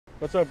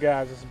What's up,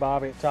 guys? This is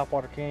Bobby at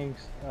Topwater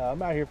Kings.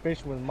 I'm out here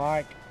fishing with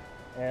Mike,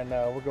 and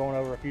we're going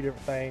over a few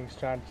different things,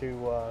 trying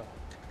to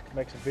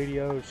make some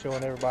videos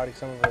showing everybody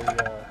some of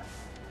the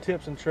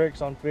tips and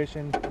tricks on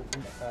fishing,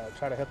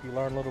 try to help you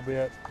learn a little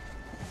bit,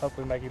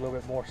 hopefully make you a little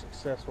bit more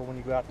successful when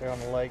you go out there on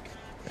the lake.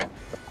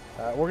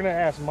 We're going to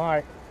ask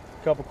Mike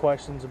a couple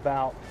questions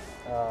about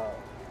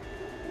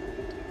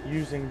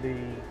using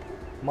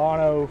the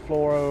Mono,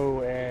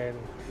 Fluoro, and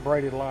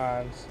Braided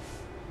lines,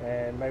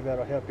 and maybe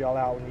that'll help y'all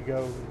out when you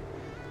go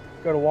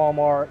to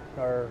Walmart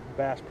or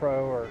Bass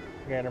Pro or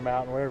Gander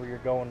Mountain, wherever you're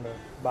going to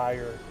buy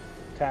your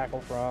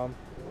tackle from.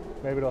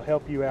 Maybe it'll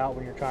help you out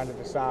when you're trying to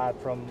decide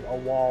from a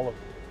wall of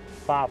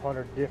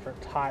 500 different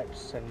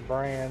types and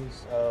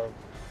brands of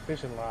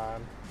fishing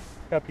line.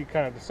 Help you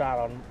kind of decide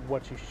on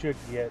what you should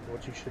get,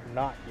 what you should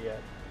not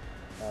get,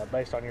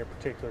 based on your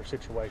particular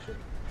situation.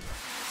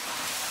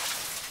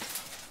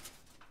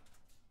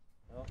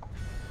 Well,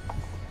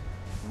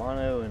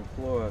 Mono and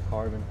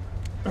Flourocarbon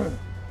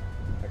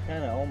are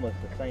kind of almost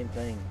the same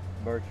thing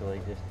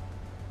virtually, just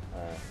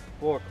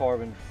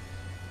Flourocarbon,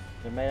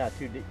 they're made out of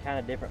two kind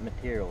of different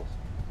materials.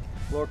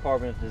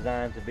 Flourocarbon is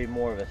designed to be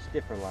more of a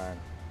stiffer line.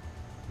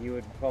 You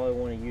would probably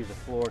want to use a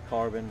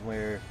Flourocarbon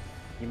where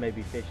you may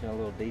be fishing a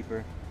little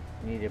deeper.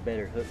 You need a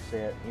better hook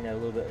set, you know, a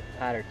little bit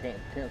tighter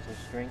tensile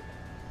strength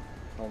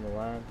on the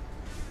line.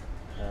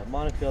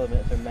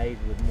 Monofilaments are made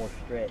with more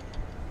stretch.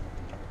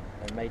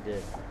 They're made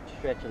to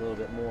stretch a little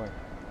bit more.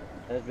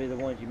 Those would be the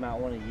ones you might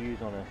want to use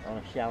on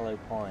a shallow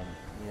pond,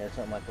 you know,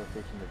 something like we're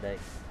fishing today.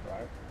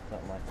 Right.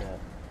 Something like that.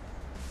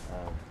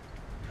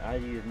 I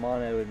use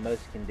mono in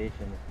most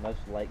conditions, most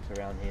lakes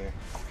around here.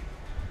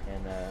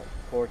 And of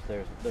course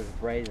there's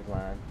braided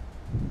line,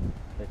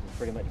 which is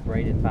pretty much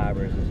braided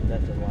fibers. There's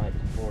nothing like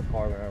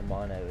Flourocarbon or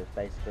mono. It's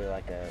basically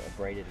like a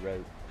braided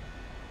rope.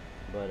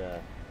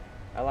 But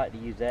I like to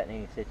use that in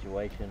any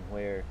situation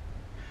where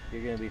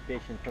you're going to be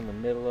fishing from the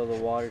middle of the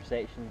water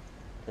section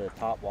to the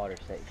top water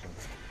section,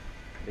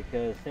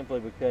 simply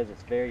because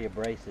it's very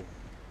abrasive.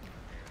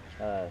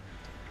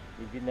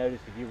 If you notice,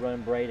 if you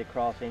run braid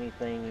across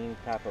anything, any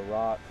type of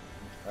rock,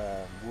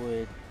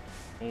 wood,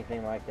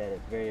 anything like that,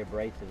 it's very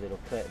abrasive. It'll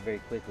cut very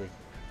quickly,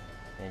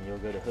 and you'll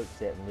go to hook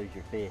set and lose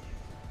your fish.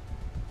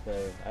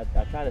 So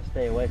I try to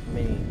stay away from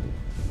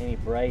any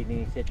braid in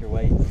any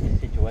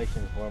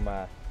situations where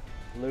my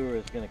lure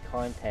is going to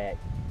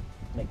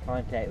make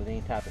contact with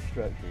any type of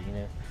structure. You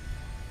know,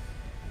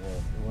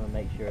 you want to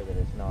make sure that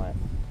it's not.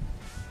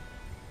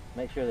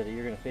 Make sure that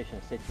you're going to fish in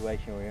a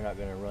situation where you're not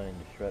going to run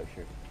into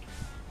structure.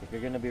 If you're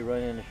going to be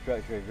running into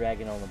structure or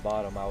dragging on the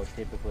bottom, I would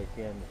typically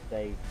tend to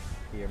stay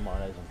to your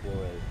monos and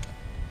fluoros.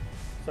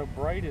 So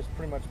braid is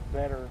pretty much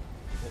better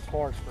as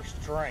far as for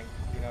strength.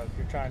 You know, if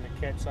you're trying to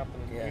catch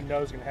something that you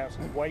know is going to have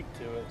some weight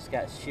to it. It's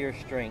got sheer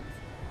strength.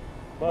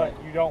 But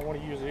you don't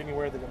want to use it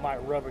anywhere that it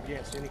might rub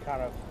against any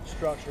kind of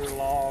structure,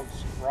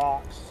 logs,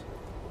 rocks,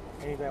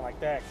 anything like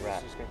that, because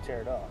it's just going to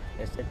tear it up.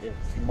 It's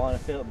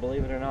monofilament.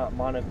 Believe it or not,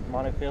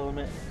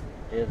 monofilament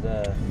is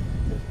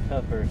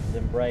tougher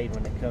than braid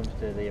when it comes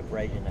to the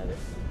abrasion of it.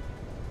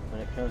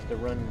 When it comes to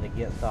running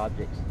against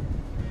objects,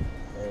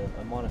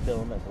 a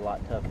monofilament is a lot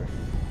tougher.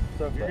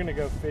 So if you're going to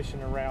go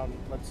fishing around,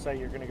 let's say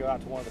you're going to go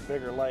out to one of the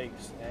bigger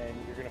lakes and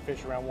you're going to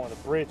fish around one of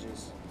the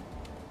bridges,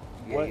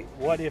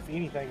 what if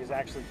anything is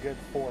actually good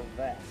for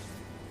that?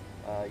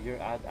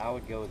 I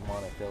would go with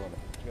monofilament.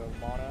 Go with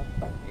mono?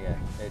 Yeah,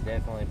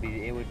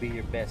 it would be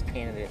your best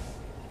candidate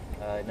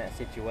in that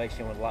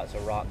situation with lots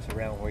of rocks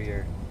around where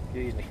you're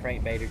using a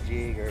crankbait or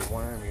jig or a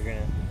worm. You're going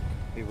to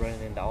be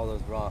running into all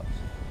those rocks.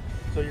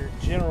 So your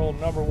general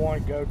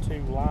 #1 go-to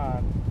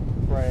line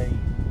for a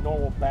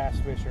normal bass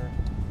fisher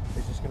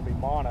is just going to be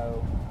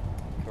mono.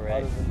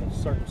 Correct. Other than the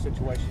certain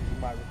situations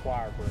you might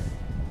require braid.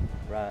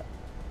 Right.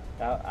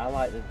 I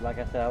like to, like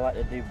I said, I like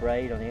to do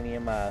braid on any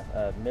of my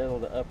middle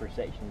to upper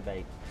section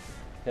bait,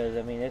 because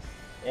I mean,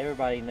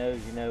 everybody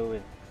knows, you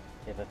know,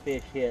 if a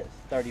fish hits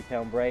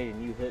 30-pound braid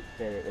and you hook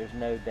set it, there's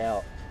no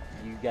doubt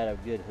you got a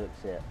good hook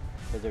set,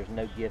 because there's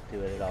no give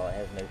to it at all. It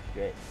has no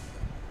stretch.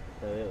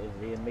 So it was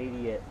the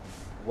immediate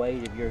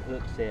weight of your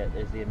hook set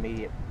is the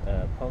immediate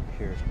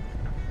puncture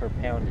per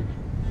poundage,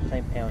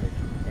 same poundage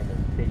in the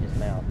fish's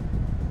mouth.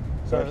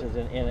 So versus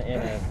in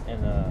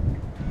a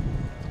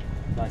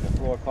like a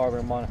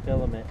fluorocarbon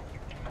monofilament,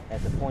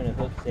 at the point of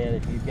hook set,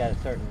 if you've got a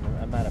certain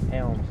amount of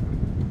pounds,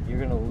 you're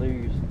going to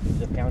lose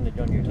the poundage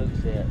on your hook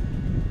set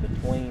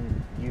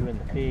between you and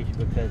the fish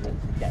because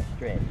it's got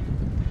stretch.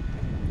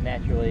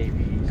 Naturally,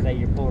 if you say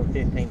you're pulling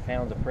 15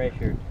 pounds of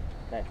pressure,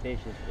 that fish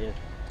is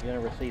going to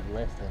receive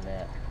less than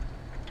that.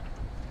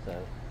 So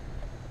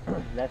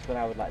that's when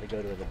I would like to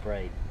go to the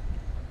braid.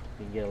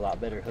 You can get a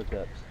lot better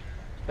hookups,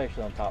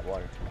 especially on top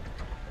water.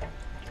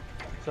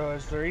 So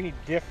is there any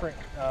different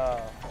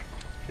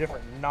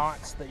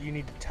knots that you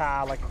need to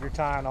tie, like if you're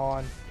tying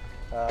on,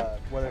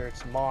 whether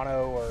it's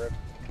mono or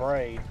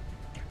braid,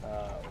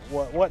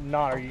 what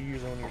knot are you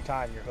using when you're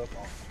tying your hook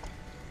on?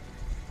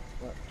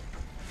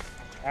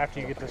 After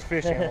you get this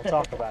fish in, we'll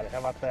talk about it. How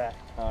about that?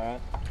 All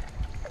right.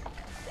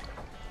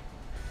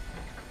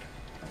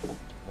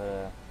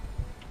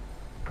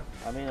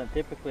 I mean,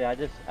 typically I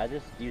just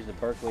use the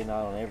Berkeley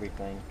knot on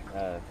everything.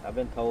 I've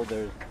been told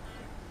there's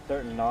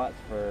certain knots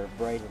for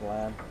braided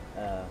line.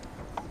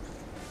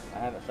 I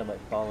haven't so much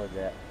followed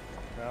that.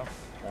 No?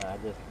 I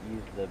just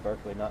use the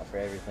Berkeley knot for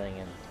everything,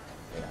 and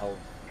it holds.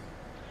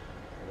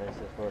 This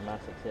is where my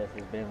success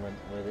has been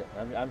with it.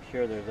 I'm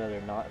sure there's other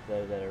knots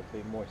though that are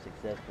be more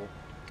successful,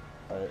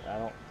 but I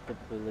don't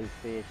typically lose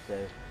fish, so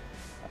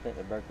I think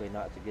the Berkeley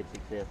knot's a good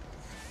success.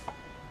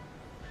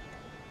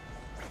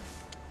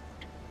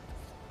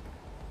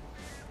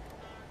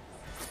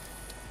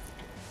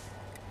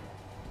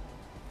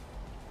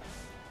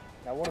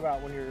 Now, what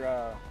about when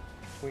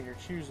you're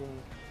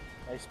choosing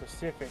a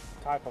specific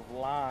type of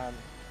line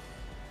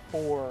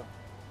for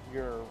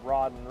your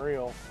rod and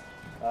reel?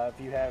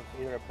 If you have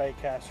either a bait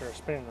cast or a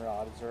spinning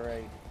rod, is there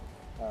a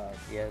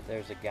Yeah,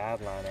 there's a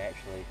guideline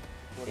actually.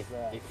 what is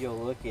that? If you'll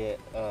look at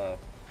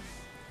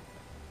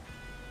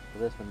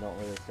this one don't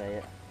really say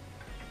it.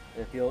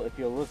 If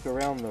you'll look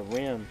around the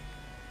rim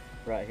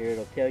right here,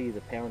 it'll tell you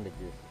the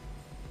poundages.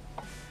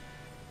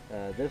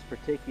 This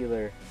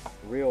particular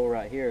reel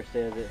right here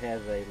says it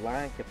has a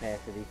line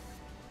capacity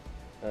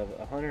of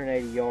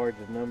 180 yards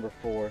of number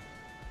 4,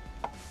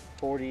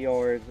 40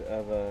 yards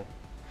of a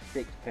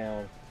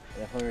 6-pound,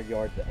 and 100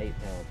 yards of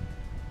 8-pound.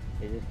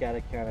 You just got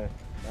to kind of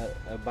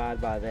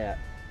abide by that.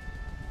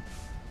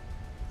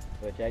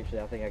 Which actually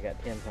I think I got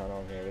 10-pound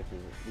on here, which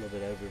is a little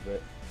bit over,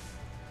 but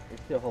it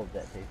still holds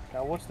that too.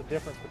 Now, what's the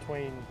difference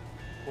between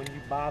when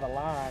you buy the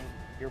line,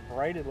 your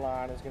braided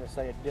line is going to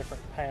say a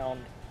different pound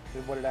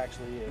than what it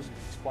actually is? Can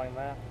you explain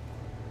that?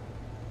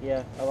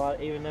 Yeah,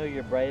 even though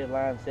your braided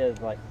line says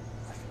like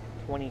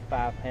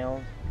 25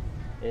 pounds,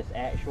 its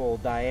actual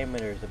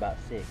diameter is about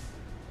 6.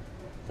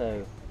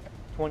 So,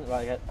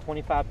 like a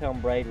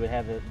 25-pound braid would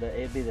have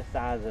it'd be the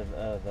size of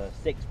a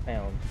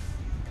 6-pound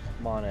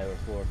mono or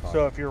fluorocarbon.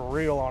 So if your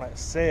reel on it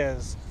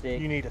says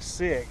 6, you need a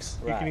 6,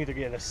 right, you can either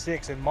get a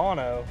 6 in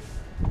mono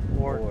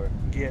or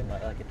get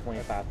like a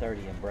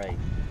 25-30 in braid.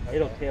 Okay.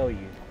 It'll tell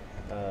you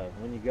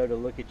when you go to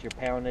look at your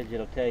poundage,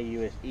 it'll tell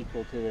you it's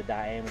equal to the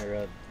diameter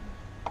of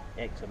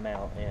X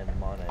amount in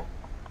mono.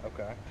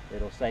 Okay.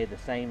 It'll say the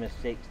same as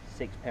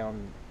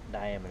 6-pound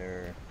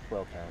diameter or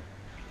 12 pound.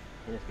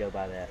 You just go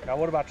by that. Now,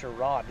 what about your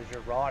rod? Does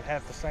your rod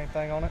have the same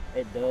thing on it?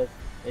 It does.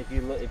 If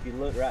you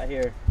look right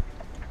here,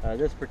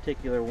 this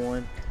particular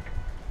one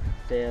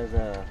says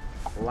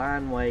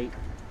line weight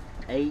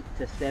 8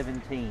 to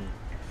 17,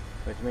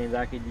 which means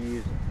I could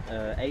use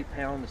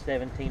 8-pound to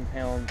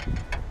 17-pound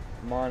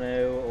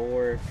mono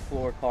or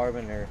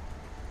fluorocarbon, or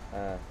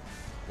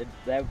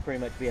that would pretty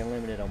much be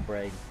unlimited on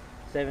braid.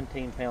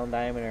 17-pound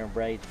diameter in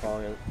braid's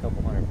probably a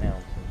couple hundred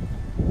pounds.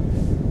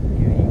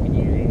 You can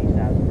use any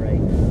size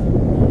braid.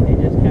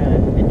 It just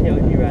it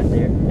tells you right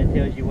there. It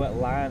tells you what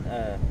line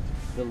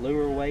the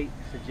lure weight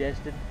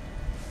suggested.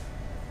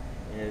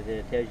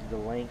 It tells you the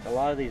length. A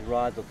lot of these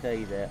rods will tell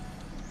you that.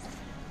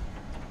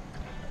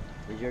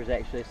 Does yours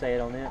actually say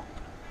it on it?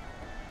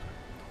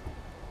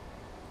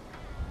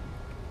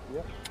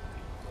 Yep.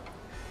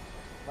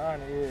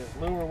 Mine is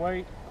lure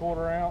weight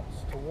 1/4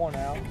 ounce to 1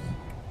 ounce,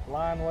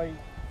 line weight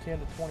 10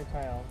 to 20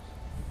 pounds.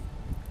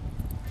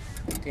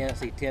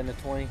 10 to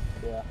 20.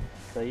 Yeah.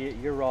 So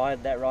your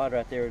rod, that rod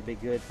right there would be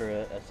good for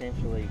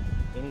essentially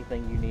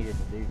anything you needed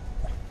to do.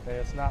 And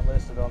it's not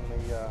listed on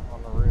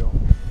the reel.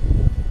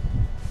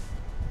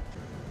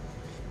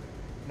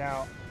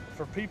 Now,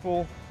 for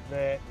people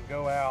that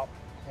go out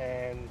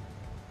and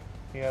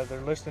they're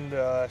listening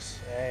to us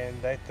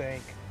and they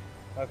think,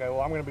 okay,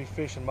 well, I'm going to be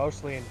fishing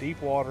mostly in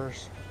deep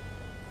waters,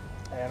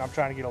 and I'm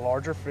trying to get a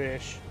larger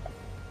fish,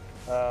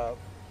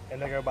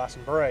 and they go buy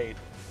some braid.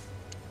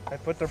 They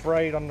put their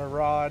braid on their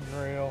rod and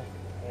reel,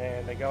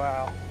 and they go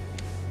out,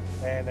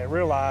 and they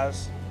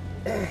realize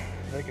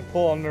they can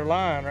pull on their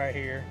line right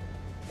here,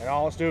 and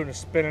all it's doing is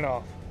spinning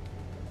off.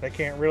 They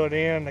can't reel it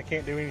in. They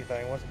can't do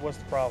anything. What's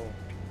the problem?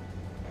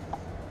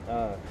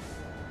 A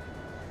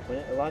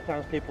lot of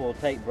times people will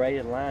take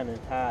braided line and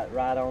tie it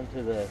right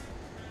onto the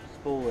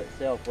spool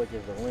itself, which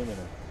is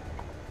aluminum.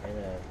 And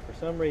for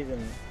some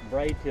reason,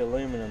 braid to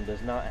aluminum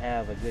does not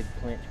have a good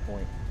clinch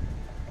point.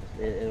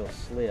 It'll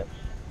slip,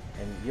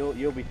 and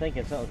you'll be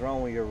thinking something's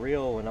wrong with your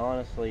reel, when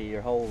honestly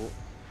your whole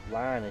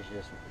line is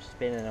just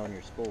spinning on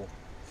your spool.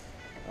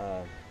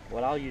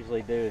 What I'll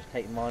usually do is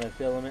take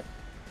monofilament,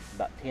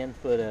 about 10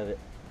 foot of it,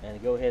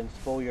 and go ahead and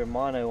spool your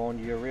mono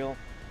onto your reel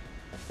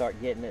and start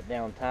getting it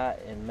down tight,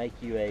 and make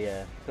you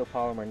a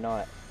copolymer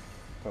knot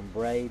from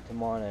braid to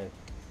mono,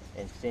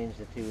 and singe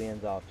the two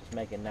ends off. Just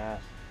make a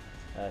nice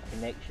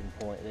connection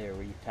point there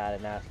where you've tied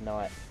a nice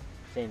knot,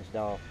 singed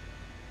off,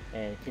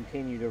 and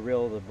continue to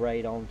reel the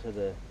braid onto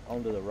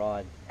the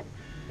rod.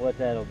 What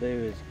that'll do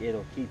is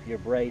it'll keep your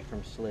braid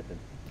from slipping.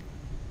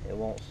 It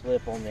won't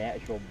slip on the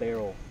actual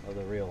barrel of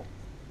the reel.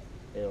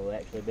 It'll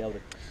actually be able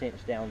to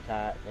cinch down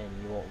tight,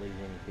 and you won't lose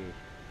any fish.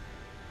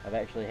 I've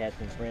actually had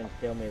some friends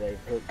tell me they've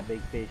hooked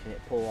big fish and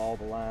it pulled all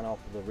the line off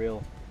of the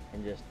reel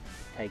and just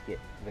take it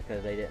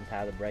because they didn't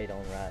tie the braid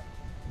on right.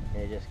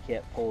 And it just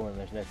kept pulling.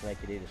 There's nothing they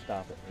could do to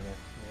stop it,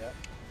 Yep.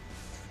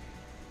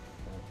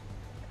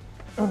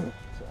 So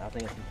I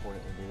think it's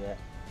important to do that.